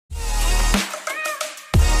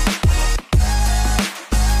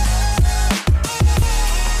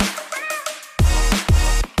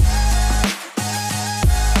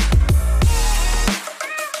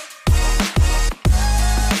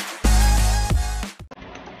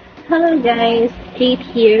Hello guys, Kate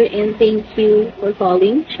here and thank you for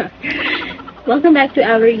calling Char. Welcome back to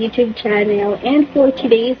our YouTube channel and for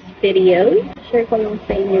today's video, share ko lang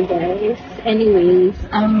sa inyo guys. Anyways,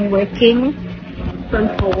 I'm working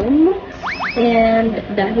from home and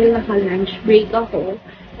dahil naka-lunch break ako,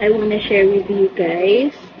 I wanna share with you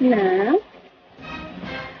guys na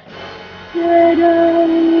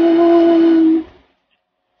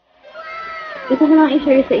gusto ko lang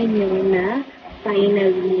i-share sa inyo na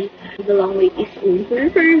finally, the long wait is over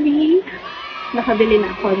for me. Nakabili na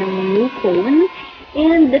ako ng new phone.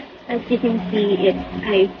 And as you can see, it's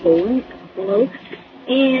iPhone, Apple.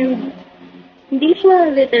 And hindi siya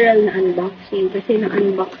literal na unboxing kasi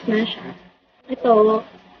na-unbox na siya. Ito,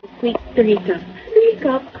 quick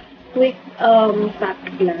recap. Quick fact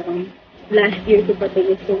lang. Last year ko pa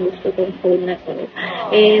ito gusto tong phone na to.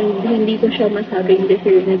 And hindi ko siya masabing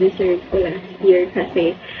deserve ko last year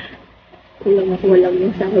kasi kulang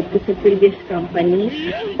yung sahod ko sa previous company.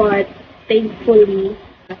 But thankfully,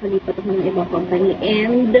 nakalipat ako ng ibang company.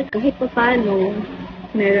 And kahit pa paano,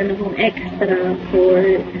 meron akong extra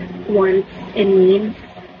for wants and needs.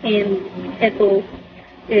 And ito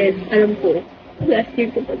is, alam ko, last year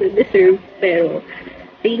ko pa ito deserve. Pero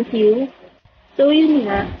thank you. So yun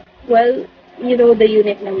nga. Well, you know, the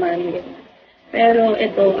unit naman yun. Pero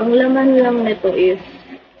ito, ang laman lang nito is,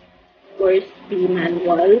 of course, the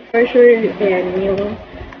manual. For sure, yan,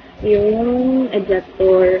 yung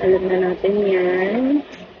adapter, alam na natin yan.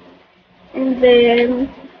 And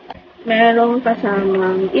then, merong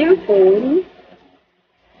kasamang earphone.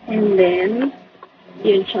 And then,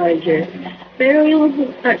 yung charger. Pero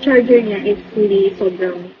yung charger niya is hindi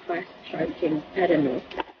sobrang fast charging. I don't know.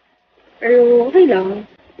 Pero okay lang.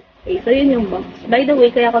 Okay, so yun yung box. By the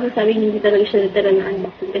way, kaya ako nasabing hindi talaga siya literal na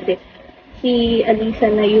unboxing kasi si Alisa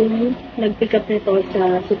na yung nag-pick up nito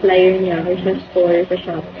sa supplier niya or sa store, sa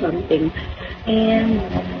shop, something. And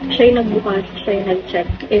siya yung nagbukas, siya yung nag-check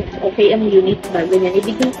if okay ang unit bago niya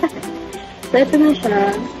ibigay sa akin. So ito na siya.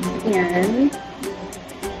 Yan.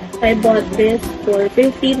 I bought this for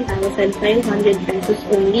 15,500 pesos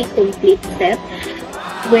only, complete set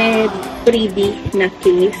with 3D na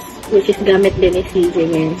case. Which is gamit din ni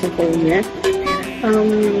CJ ngayon sa phone niya.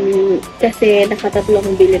 Kasi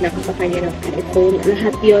nakatatlong bili na ako sa kanya ng iPhone.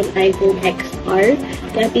 Lahat yon iPhone XR.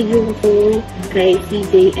 Kaya tigyung ko kay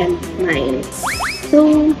CJ and mine.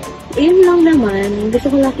 So, yun lang naman. Gusto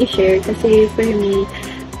ko lang i-share kasi for me,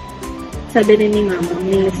 sabi rin ni Mama,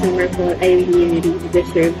 may summer fall, I really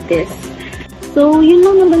deserve this. So, yun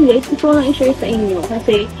lang naman guys. Gusto ko lang i-share sa inyo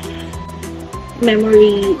kasi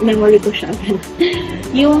memory ko siya.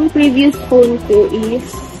 Yung previous phone ko is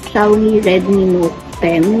Xiaomi Redmi Note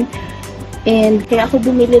 10. And kaya ako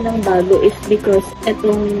bumili ng bago is because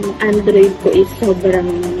etong Android ko is sobrang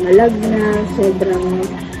malag na, sobrang,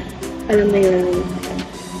 alam mo yun,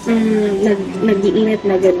 nag-iinit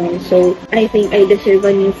na gano'n. So, I think I deserve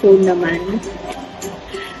a new phone naman.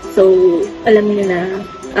 So, alam niyo na,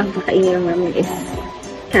 ang kakainin lang namin is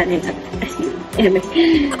kanin at asin.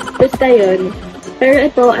 Basta yun. Pero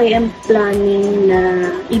ito, I am planning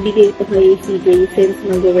na ibigay ito kay CJ since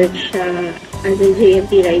mag-work siya as a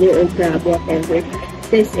JMT rider or Grab, whatever.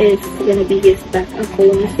 This is gonna be his backup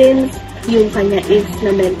phone since yung kanya is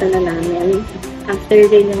nabenta na namin after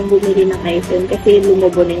din yung bumili ng iPhone kasi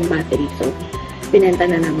lumubo na yung battery. So, pinenta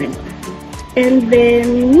na namin. And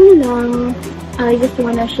then, yun lang. I just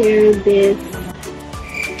wanna share this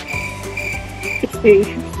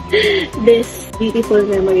experience. This beautiful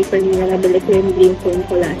memory for me na nabalik ko yung dream phone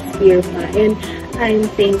ko last year pa. And I'm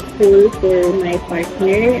thankful for my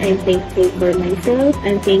partner. I'm thankful for myself.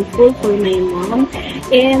 I'm thankful for my mom.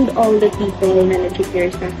 And all the people na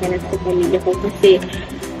nag-care sa akin at sa pamilya ko. Kasi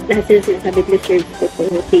lahat sila sinasabi ko deserve ko.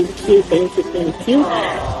 Thank you.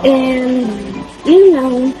 And yun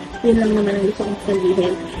lang naman ang gusto kong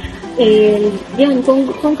sabihin. And yun,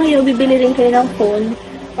 kung kayo bibili rin kayo ng phone,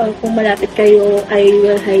 kung malapit kayo, I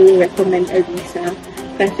will highly recommend Alisa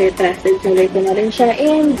kasi trusted seller ko na rin siya.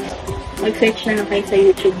 And mag-search na lang kayo sa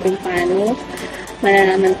YouTube kung paano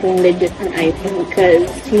malalaman kung legit ang iPhone because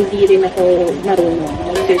hindi rin ako marunong.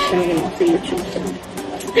 Mag-search na rin ako sa YouTube.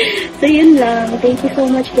 So yun lang. Thank you so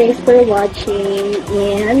much guys for watching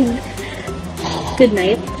and good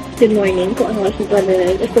night, good morning kung ano kasi pa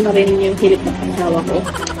na. Gusto na rin yung hilip ng asawa ko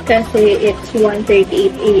kasi it's 1:38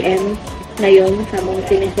 AM ngayon, samang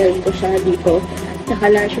sineserve ko siya dito.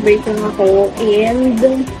 Naka-lunch break lang ako. And,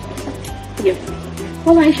 yun.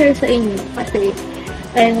 Kung may share sa inyo. Kasi,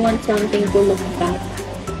 I want something to look back.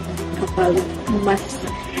 Kapag mas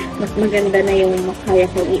maganda na yung makaya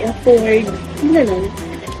kong i-afford. Ganun.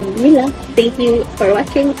 Thank you for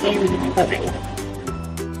watching and bye-bye.